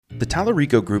The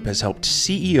Tallarico Group has helped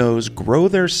CEOs grow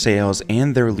their sales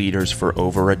and their leaders for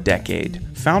over a decade.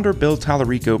 Founder Bill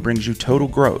Tallarico brings you Total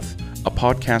Growth, a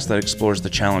podcast that explores the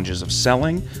challenges of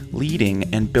selling, leading,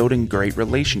 and building great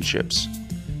relationships.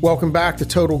 Welcome back to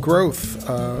Total Growth.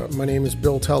 My name is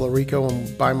Bill Tallarico.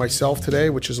 I'm by myself today,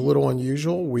 which is a little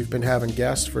unusual. We've been having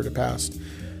guests for the past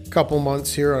couple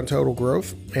months here on Total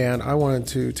Growth, and I wanted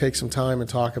to take some time and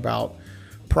talk about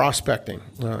prospecting.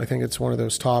 I think it's one of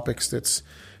those topics that's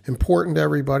important to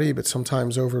everybody, but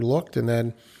sometimes overlooked. And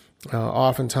then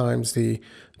oftentimes the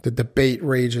debate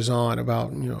rages on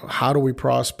about, how do we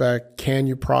prospect? Can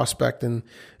you prospect in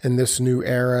this new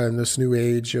era, in this new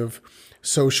age of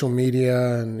social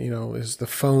media? And, is the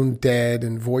phone dead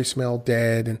and voicemail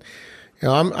dead? And,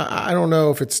 I don't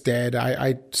know if it's dead.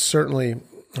 I certainly,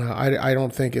 I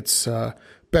don't think it's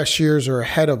best years are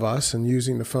ahead of us and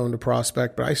using the phone to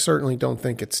prospect, but I certainly don't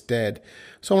think it's dead.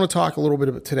 So I want to talk a little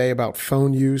bit today about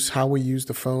phone use, how we use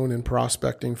the phone in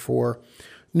prospecting for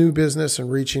new business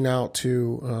and reaching out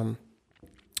to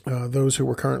those who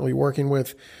we're currently working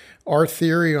with, our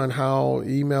theory on how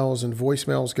emails and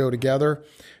voicemails go together,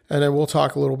 and then we'll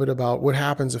talk a little bit about what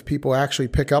happens if people actually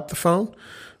pick up the phone,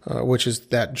 which is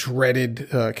that dreaded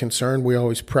concern. We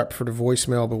always prep for the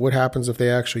voicemail, but what happens if they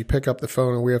actually pick up the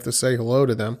phone and we have to say hello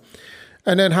to them?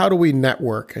 And then how do we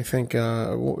network? I think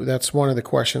that's one of the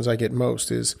questions I get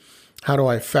most is, how do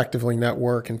I effectively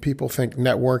network? And people think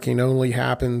networking only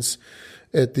happens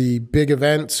at the big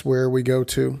events where we go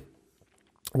to,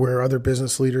 where other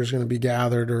business leaders are going to be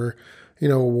gathered, or,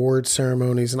 award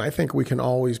ceremonies. And I think we can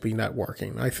always be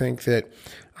networking. I think that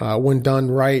when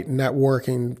done right,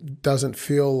 networking doesn't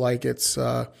feel like it's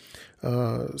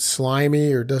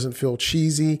slimy or doesn't feel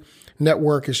cheesy.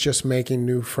 Network is just making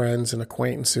new friends and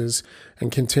acquaintances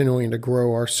and continuing to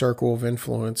grow our circle of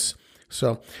influence.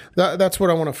 So that's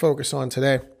what I want to focus on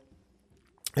today.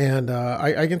 And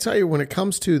I can tell you, when it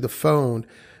comes to the phone,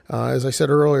 as I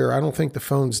said earlier, I don't think the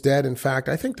phone's dead. In fact,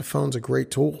 I think the phone's a great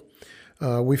tool.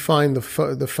 We find the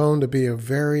phone to be a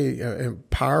very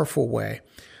powerful way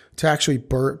to actually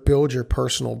build your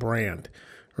personal brand,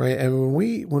 right? And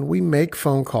when we make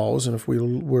phone calls, and if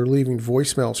we're leaving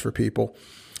voicemails for people,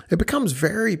 it becomes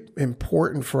very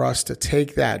important for us to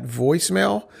take that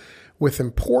voicemail with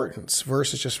importance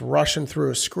versus just rushing through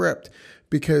a script,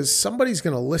 because somebody's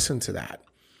going to listen to that.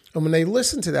 And when they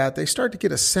listen to that, they start to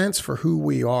get a sense for who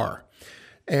we are.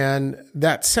 And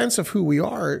that sense of who we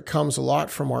are comes a lot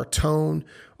from our tone,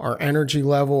 our energy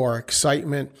level, our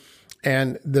excitement.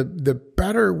 And the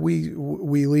better we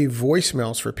leave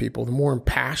voicemails for people, the more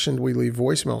impassioned we leave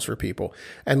voicemails for people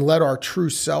and let our true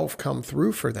self come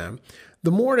through for them,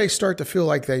 the more they start to feel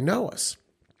like they know us.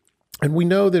 And we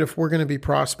know that if we're going to be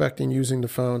prospecting using the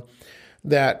phone,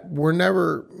 that we're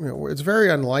never, it's very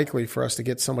unlikely for us to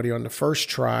get somebody on the first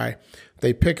try.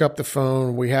 They pick up the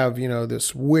phone. We have,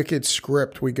 this wicked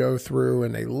script we go through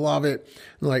and they love it.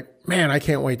 And like, man, I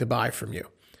can't wait to buy from you.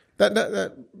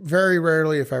 That very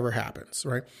rarely, if ever, happens,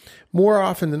 right? More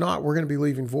often than not, we're going to be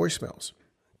leaving voicemails.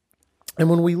 And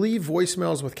when we leave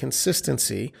voicemails with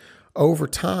consistency over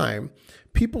time,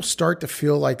 people start to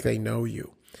feel like they know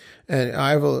you. And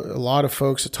I have a lot of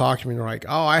folks that talk to me and they're like,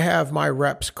 oh, I have my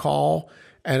reps call,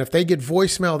 and if they get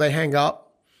voicemail, they hang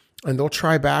up, and they'll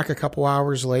try back a couple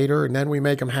hours later, and then we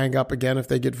make them hang up again if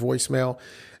they get voicemail.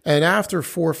 And after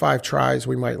 4 or 5 tries,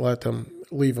 we might let them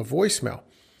leave a voicemail.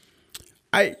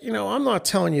 I'm not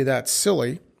telling you that's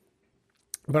silly,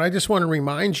 but I just want to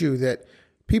remind you that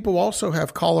people also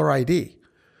have caller ID.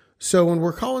 So when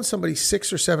we're calling somebody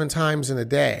 6 or 7 times in a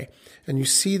day, and you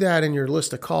see that in your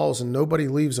list of calls and nobody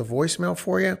leaves a voicemail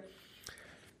for you,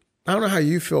 I don't know how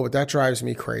you feel, but that drives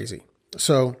me crazy.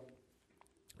 So,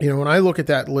 when I look at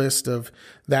that list of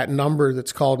that number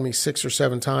that's called me 6 or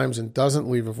 7 times and doesn't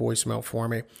leave a voicemail for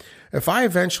me, if I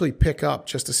eventually pick up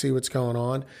just to see what's going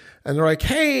on, and they're like,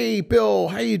 hey, Bill,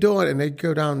 how you doing? And they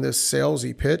go down this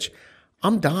salesy pitch,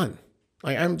 I'm done.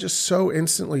 I'm just so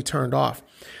instantly turned off.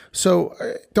 So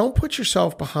don't put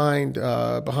yourself behind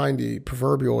the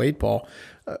proverbial 8 ball.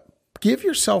 Give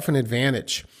yourself an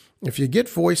advantage. If you get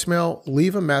voicemail,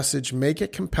 leave a message, make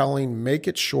it compelling, make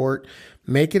it short,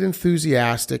 make it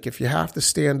enthusiastic. If you have to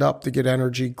stand up to get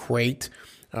energy, great,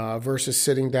 versus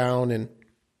sitting down and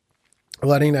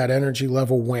letting that energy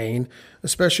level wane,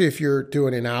 especially if you're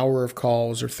doing an hour of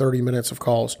calls or 30 minutes of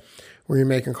calls where you're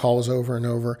making calls over and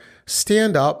over.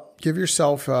 Stand up, give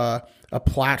yourself a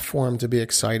platform to be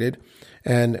excited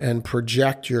and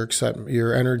project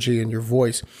your energy and your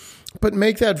voice. But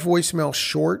make that voicemail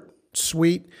short,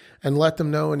 sweet, and let them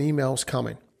know an email's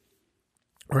coming.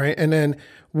 right? And then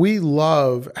we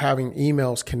love having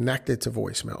emails connected to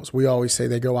voicemails. We always say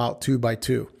they go out 2 by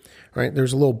 2, right?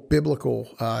 There's a little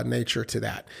biblical nature to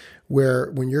that,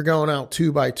 where when you're going out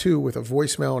 2 by 2 with a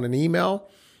voicemail and an email,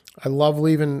 I love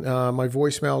leaving my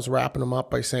voicemails, wrapping them up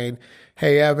by saying,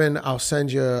 hey, Evan, I'll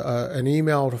send you an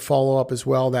email to follow up as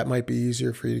well. That might be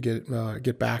easier for you to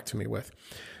get back to me with.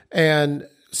 And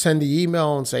send the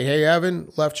email and say, hey, Evan,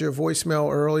 left you a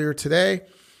voicemail earlier today.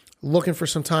 Looking for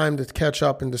some time to catch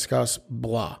up and discuss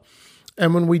blah.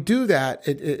 And when we do that,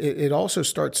 it also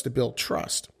starts to build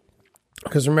trust.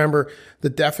 Because remember, the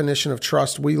definition of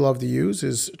trust we love to use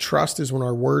is trust is when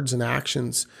our words and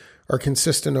actions are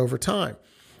consistent over time.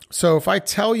 So if I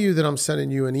tell you that I'm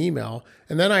sending you an email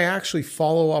and then I actually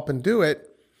follow up and do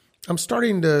it, I'm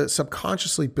starting to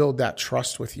subconsciously build that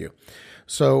trust with you.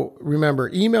 So remember,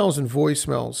 emails and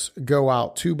voicemails go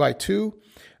out 2 by 2.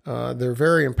 They're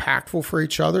very impactful for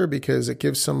each other because it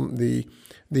gives some the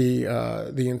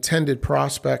intended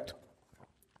prospect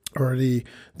or the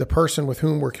person with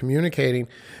whom we're communicating,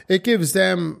 it gives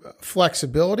them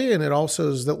flexibility, and it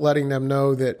also is letting them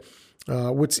know that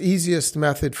what's easiest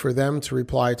method for them to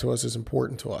reply to us is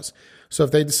important to us. So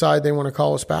if they decide they want to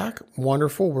call us back,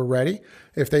 wonderful, we're ready.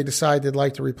 If they decide they'd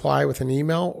like to reply with an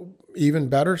email, even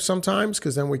better sometimes,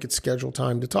 because then we could schedule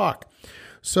time to talk.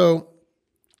 So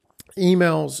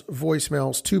emails,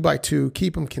 voicemails, 2 by 2,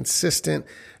 keep them consistent,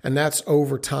 and that's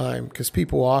over time, because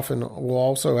people often will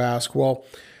also ask, well,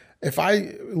 if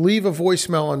I leave a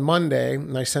voicemail on Monday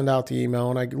and I send out the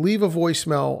email, and I leave a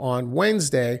voicemail on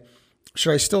Wednesday,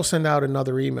 should I still send out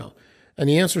another email? And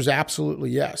the answer is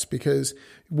absolutely yes, because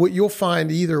what you'll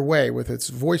find either way, with its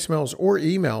voicemails or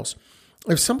emails,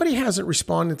 if somebody hasn't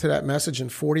responded to that message in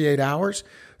 48 hours,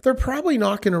 they're probably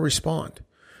not going to respond,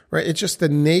 right? It's just the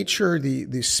nature,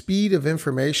 the speed of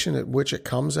information at which it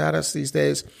comes at us these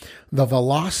days. The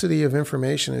velocity of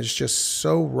information is just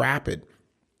so rapid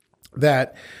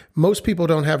that most people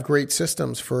don't have great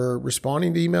systems for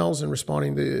responding to emails and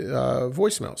responding to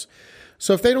voicemails.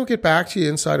 So if they don't get back to you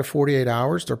inside of 48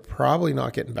 hours, they're probably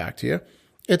not getting back to you.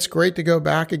 It's great to go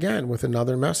back again with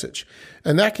another message.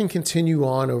 And that can continue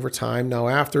on over time. Now,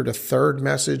 after the third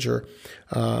message, or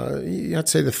I'd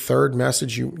say the third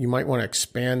message, you might want to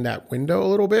expand that window a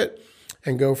little bit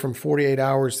and go from 48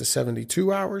 hours to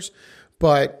 72 hours.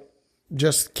 But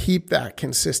just keep that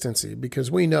consistency,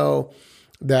 because we know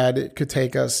that it could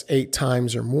take us 8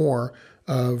 times or more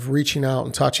of reaching out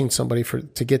and touching somebody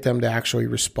to get them to actually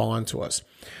respond to us.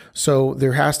 So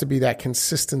there has to be that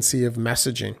consistency of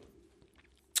messaging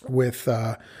with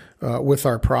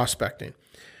our prospecting.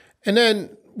 And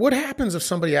then what happens if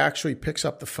somebody actually picks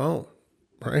up the phone,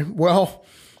 right? Well,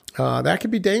 that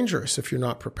could be dangerous if you're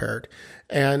not prepared.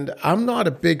 And I'm not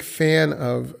a big fan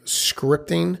of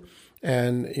scripting.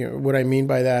 And what I mean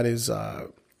by that is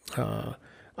I'm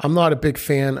not a big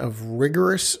fan of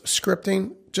rigorous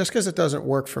scripting, just because it doesn't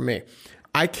work for me.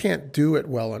 I can't do it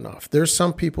well enough. There's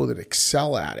some people that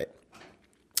excel at it,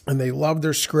 and they love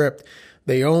their script.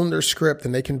 They own their script,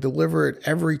 and they can deliver it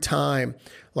every time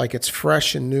like it's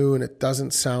fresh and new and it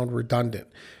doesn't sound redundant.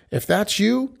 If that's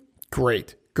you,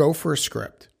 great. Go for a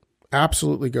script.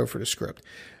 Absolutely go for the script.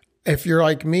 If you're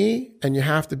like me and you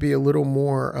have to be a little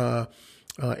more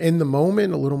in the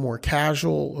moment, a little more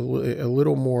casual, a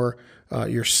little more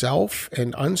yourself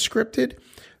and unscripted,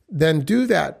 then do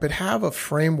that, but have a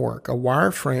framework, a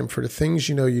wireframe for the things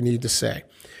you need to say.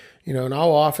 And I'll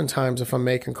oftentimes, if I'm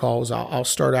making calls, I'll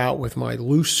start out with my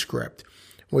loose script,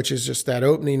 which is just that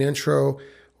opening intro,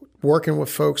 working with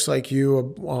folks like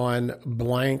you on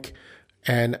blank,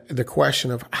 and the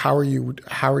question of how are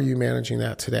you managing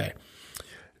that today?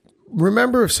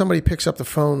 Remember, if somebody picks up the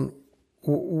phone,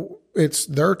 it's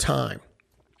their time.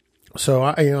 So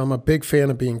I'm a big fan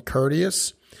of being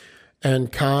courteous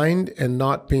and kind and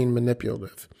not being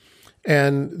manipulative.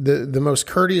 And the most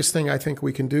courteous thing I think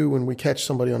we can do when we catch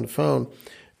somebody on the phone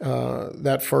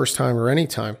that first time or any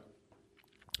time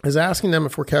is asking them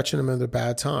if we're catching them at a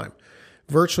bad time.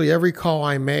 Virtually every call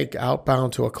I make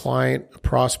outbound to a client, a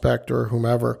prospect, or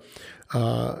whomever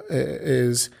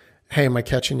is, hey, am I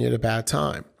catching you at a bad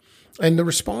time? And the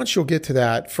response you'll get to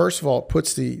that, first of all, it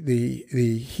puts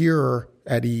the hearer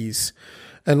at ease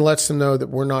and lets them know that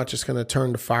we're not just going to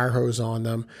turn the fire hose on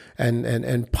them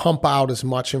and pump out as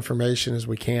much information as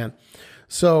we can.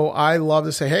 So I love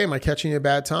to say, hey, am I catching you at a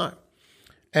bad time?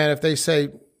 And if they say,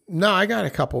 no, I got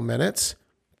a couple minutes,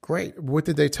 great. What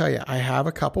did they tell you? I have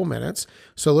a couple minutes.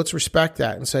 So let's respect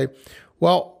that and say,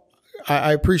 well,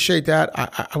 I appreciate that.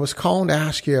 I was calling to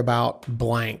ask you about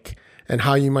blank and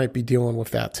how you might be dealing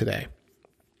with that today.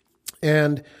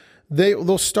 And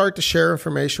they'll start to share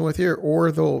information with you,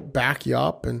 or they'll back you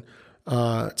up and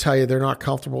tell you they're not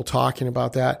comfortable talking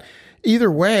about that.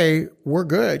 Either way, we're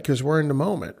good because we're in the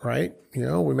moment, right?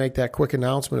 We make that quick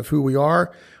announcement of who we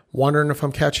are, wondering if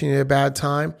I'm catching you at a bad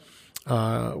time,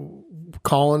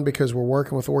 calling because we're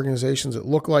working with organizations that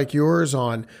look like yours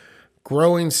on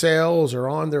growing sales or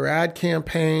on their ad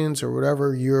campaigns or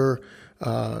whatever your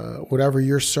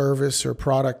service or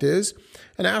product is,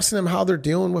 and asking them how they're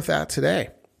dealing with that today.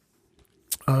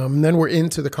 And then we're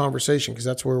into the conversation because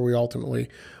that's where we ultimately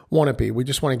want to be. We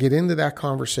just want to get into that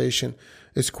conversation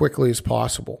as quickly as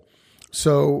possible.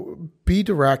 So be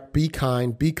direct, be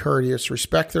kind, be courteous,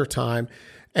 respect their time.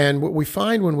 And what we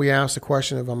find when we ask the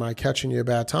question of, am I catching you at a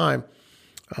bad time?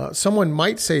 Someone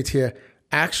might say to you,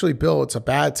 actually, Bill, it's a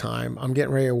bad time. I'm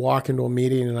getting ready to walk into a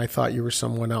meeting and I thought you were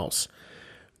someone else.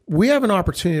 We have an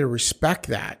opportunity to respect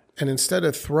that. And instead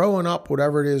of throwing up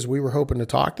whatever it is we were hoping to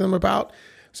talk to them about,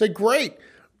 say, great,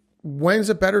 when's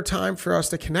a better time for us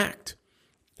to connect?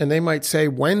 And they might say,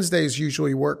 Wednesdays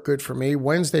usually work good for me.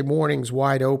 Wednesday morning's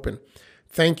wide open.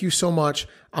 Thank you so much.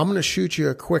 I'm going to shoot you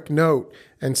a quick note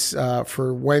and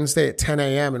for Wednesday at 10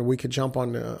 a.m. and we could jump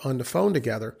on the phone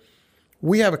together.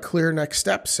 We have a clear next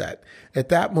step set. At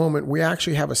that moment, we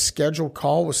actually have a scheduled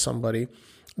call with somebody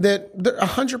that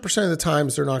 100% of the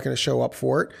times they're not going to show up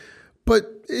for it.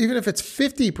 But even if it's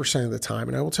 50% of the time,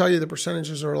 and I will tell you the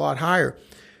percentages are a lot higher,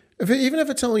 even if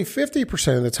it's only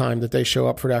 50% of the time that they show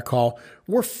up for that call,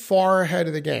 we're far ahead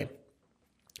of the game,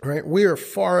 right? We are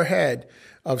far ahead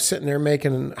of sitting there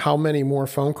making how many more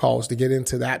phone calls to get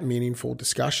into that meaningful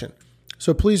discussion.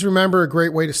 So please remember, a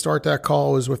great way to start that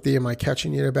call is with the, am I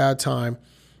catching you at a bad time?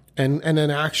 And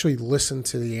then actually listen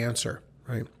to the answer,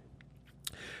 right?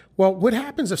 Well, what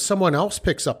happens if someone else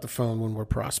picks up the phone when we're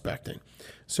prospecting?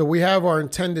 So we have our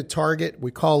intended target. We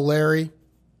call Larry.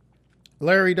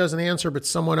 Larry doesn't answer, but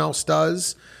someone else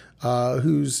does,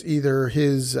 who's either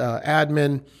his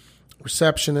admin,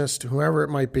 receptionist, whoever it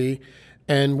might be.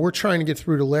 And we're trying to get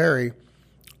through to Larry.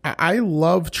 I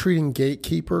love treating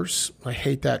gatekeepers. I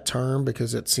hate that term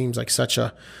because it seems like such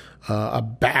a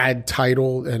bad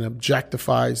title and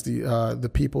objectifies the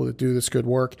people that do this good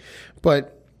work.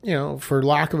 But, for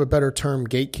lack of a better term,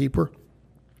 gatekeeper.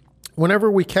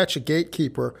 Whenever we catch a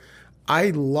gatekeeper, I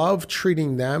love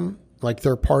treating them like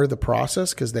they're part of the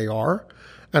process because they are.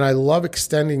 And I love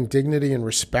extending dignity and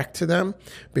respect to them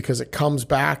because it comes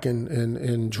back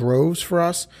in droves for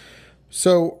us.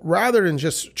 So rather than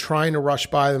just trying to rush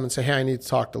by them and say, hey, I need to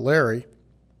talk to Larry,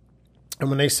 and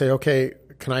when they say, okay,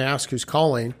 can I ask who's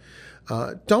calling?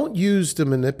 Don't use the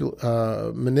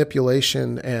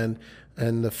manipulation and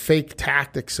the fake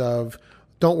tactics of,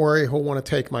 don't worry, he'll want to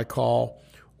take my call,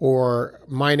 or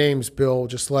my name's Bill,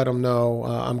 just let him know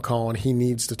I'm calling, he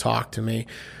needs to talk to me.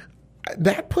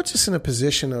 That puts us in a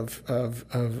position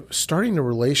of starting a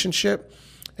relationship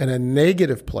in a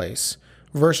negative place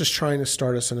versus trying to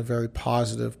start us in a very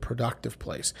positive, productive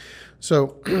place.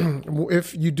 So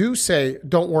if you do say,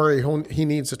 don't worry, he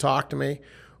needs to talk to me,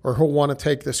 or he'll want to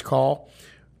take this call,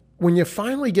 when you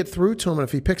finally get through to him, and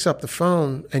if he picks up the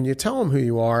phone and you tell him who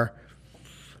you are,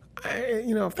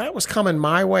 if that was coming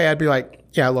my way, I'd be like,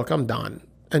 yeah, look, I'm done,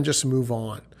 and just move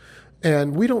on.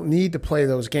 And we don't need to play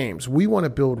those games. We want to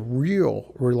build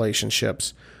real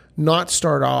relationships, not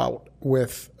start out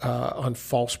with on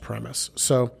false premise.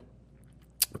 So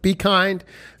be kind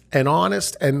and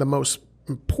honest. And the most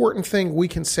important thing we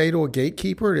can say to a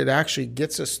gatekeeper that actually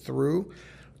gets us through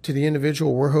to the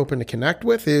individual we're hoping to connect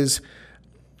with is,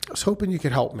 I was hoping you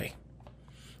could help me.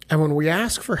 And when we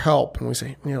ask for help and we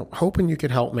say, hoping you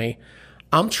could help me,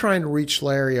 I'm trying to reach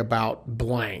Larry about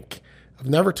blank. I've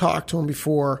never talked to him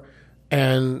before,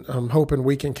 and I'm hoping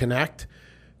we can connect.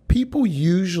 People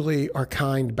usually are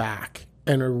kind back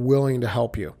and are willing to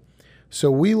help you.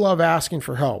 So we love asking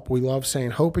for help. We love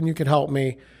saying, hoping you can help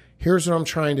me. Here's what I'm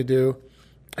trying to do.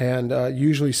 And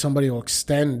usually somebody will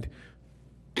extend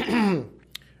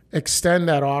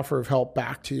that offer of help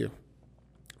back to you.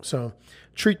 So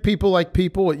treat people like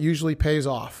people. It usually pays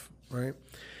off, right?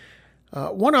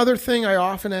 One other thing I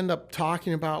often end up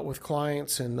talking about with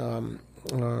clients and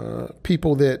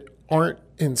people that aren't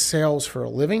in sales for a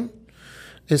living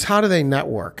is, how do they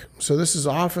network? So this is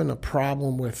often a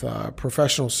problem with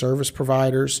professional service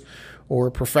providers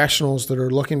or professionals that are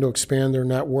looking to expand their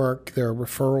network, their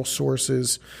referral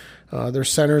sources, their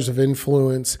centers of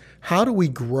influence. How do we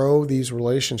grow these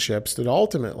relationships that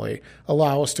ultimately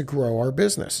allow us to grow our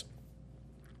business?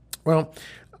 Well,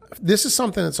 this is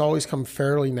something that's always come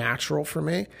fairly natural for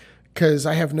me because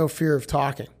I have no fear of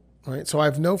talking, right? So I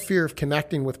have no fear of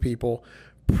connecting with people,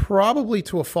 probably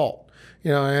to a fault.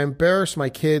 I embarrass my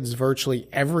kids virtually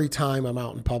every time I'm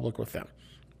out in public with them.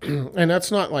 And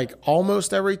that's not like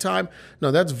almost every time.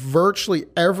 No, that's virtually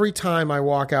every time I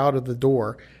walk out of the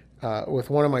door with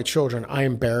one of my children, I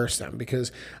embarrass them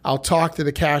because I'll talk to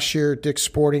the cashier at Dick's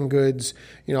Sporting Goods.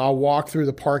 I'll walk through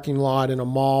the parking lot in a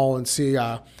mall and see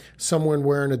someone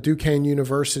wearing a Duquesne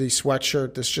University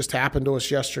sweatshirt. This just happened to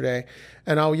us yesterday.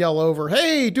 And I'll yell over,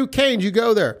 "Hey, Duquesne, did you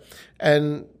go there?"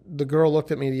 And the girl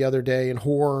looked at me the other day in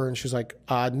horror and she's like,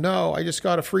 "No, I just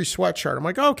got a free sweatshirt." I'm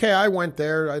like, "Okay, I went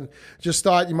there. I just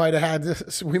thought you might have had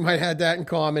this. We might have had that in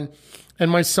common."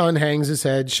 And my son hangs his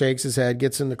head, shakes his head,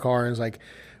 gets in the car and is like,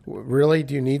 "Really?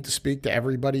 Do you need to speak to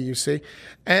everybody you see?"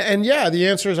 And yeah, the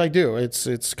answer is I do.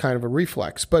 It's kind of a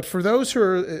reflex. But for those who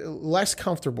are less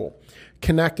comfortable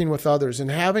connecting with others and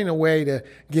having a way to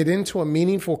get into a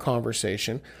meaningful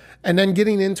conversation, and then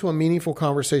getting into a meaningful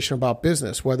conversation about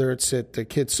business, whether it's at the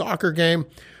kids' soccer game,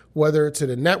 whether it's at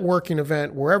a networking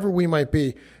event, wherever we might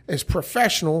be, as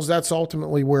professionals, that's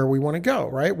ultimately where we want to go,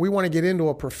 right? We want to get into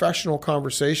a professional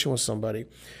conversation with somebody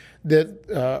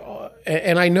that,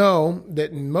 and I know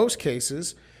that in most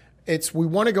cases, we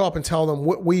want to go up and tell them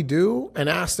what we do and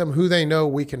ask them who they know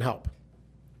we can help.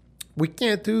 We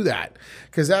can't do that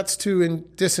because that's too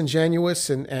disingenuous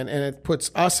and it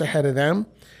puts us ahead of them.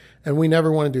 And we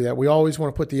never want to do that. We always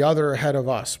want to put the other ahead of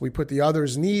us. We put the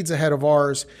other's needs ahead of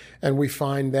ours, and we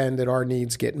find then that our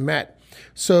needs get met.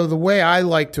 So the way I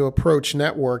like to approach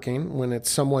networking when it's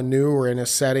someone new or in a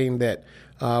setting that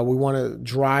we want to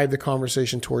drive the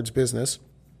conversation towards business,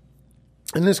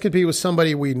 and this could be with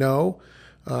somebody we know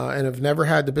and have never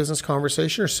had the business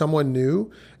conversation, or someone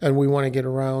new and we want to get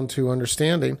around to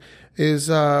understanding, is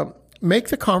make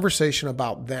the conversation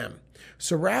about them.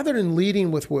 So rather than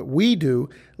leading with what we do,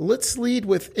 let's lead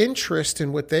with interest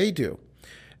in what they do.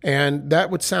 And that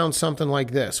would sound something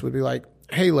like this. Would be like,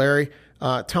 "Hey, Larry,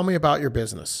 tell me about your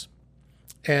business."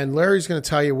 And Larry's going to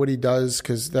tell you what he does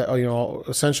because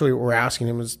essentially what we're asking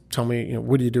him is, "Tell me,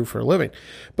 what do you do for a living?"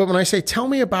 But when I say, "Tell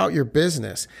me about your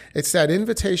business," it's that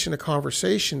invitation to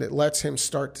conversation that lets him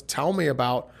start to tell me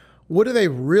about what do they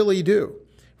really do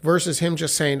versus him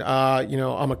just saying,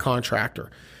 "I'm a contractor."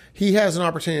 He has an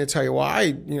opportunity to tell you, "Well,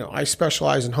 I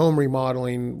specialize in home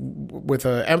remodeling with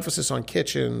an emphasis on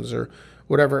kitchens," or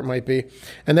whatever it might be.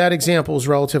 And that example is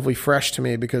relatively fresh to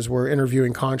me because we're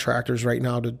interviewing contractors right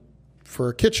now for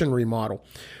a kitchen remodel.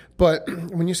 But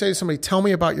when you say to somebody, "Tell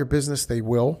me about your business," they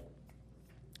will.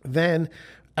 Then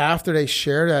after they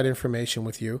share that information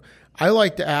with you, I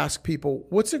like to ask people,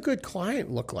 "What's a good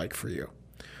client look like for you?"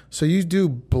 So you do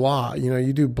blah,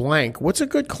 you do blank. What's a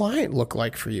good client look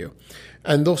like for you?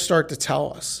 And they'll start to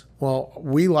tell us, "Well,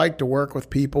 we like to work with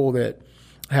people that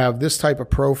have this type of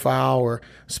profile," or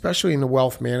especially in the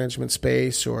wealth management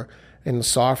space or in the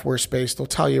software space, they'll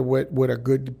tell you what a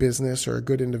good business or a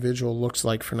good individual looks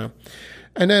like for them.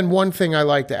 And then one thing I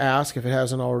like to ask, if it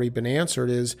hasn't already been answered,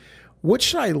 is what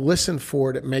should I listen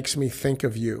for that makes me think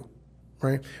of you?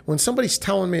 Right? When somebody's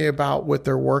telling me about what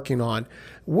they're working on,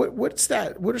 what's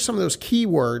that? What are some of those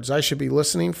keywords I should be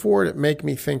listening for that make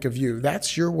me think of you?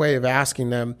 That's your way of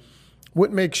asking them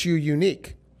what makes you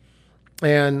unique.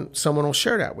 And someone will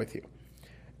share that with you.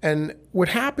 And what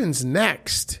happens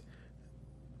next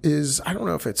is, I don't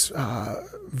know if it's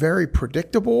very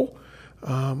predictable,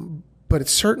 but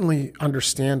it's certainly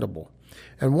understandable.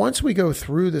 And once we go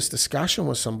through this discussion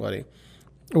with somebody,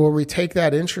 where we take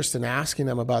that interest in asking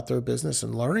them about their business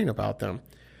and learning about them,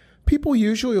 people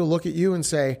usually will look at you and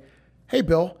say, "Hey,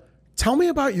 Bill, tell me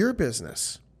about your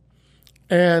business.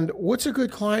 And what's a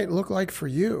good client look like for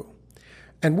you?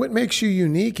 And what makes you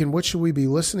unique, and what should we be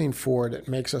listening for that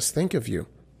makes us think of you?"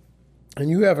 And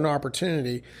you have an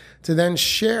opportunity to then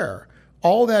share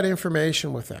all that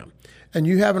information with them. And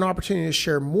you have an opportunity to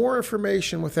share more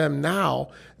information with them now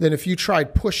than if you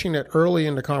tried pushing it early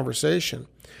in the conversation,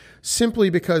 simply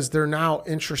because they're now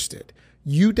interested.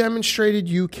 You demonstrated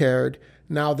you cared.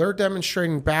 Now they're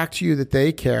demonstrating back to you that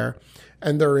they care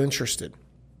and they're interested.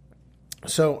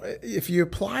 So if you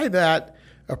apply that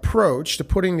approach to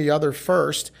putting the other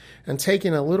first and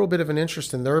taking a little bit of an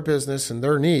interest in their business and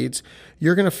their needs,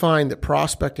 you're going to find that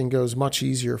prospecting goes much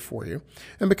easier for you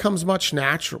and becomes much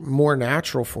more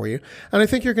natural for you. And I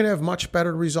think you're going to have much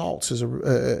better results as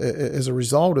a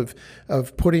result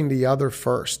of putting the other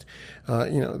first.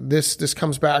 This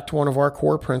comes back to one of our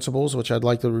core principles, which I'd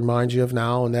like to remind you of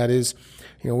now, and that is,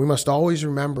 we must always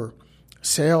remember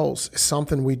sales is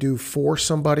something we do for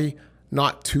somebody,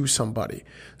 not to somebody.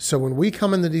 So when we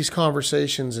come into these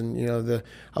conversations, and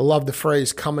I love the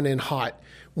phrase coming in hot.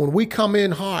 When we come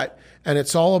in hot and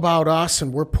it's all about us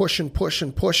and we're pushing,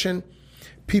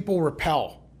 people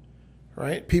repel,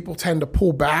 right? People tend to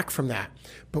pull back from that.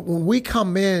 But when we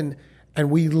come in and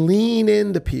we lean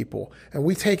into people, and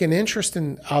we take an interest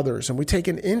in others, and we take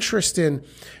an interest in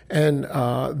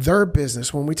their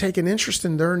business, when we take an interest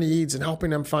in their needs and helping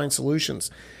them find solutions,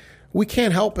 we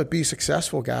can't help but be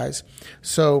successful, guys.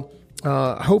 So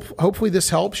hopefully this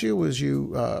helps you as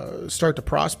you start to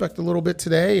prospect a little bit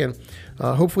today, and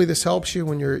hopefully this helps you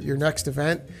when you're at your next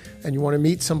event and you want to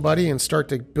meet somebody and start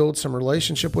to build some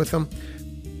relationship with them.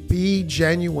 Be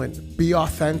genuine, be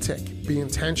authentic, be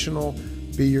intentional,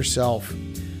 be yourself.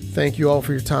 Thank you all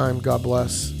for your time. God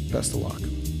bless. Best of luck.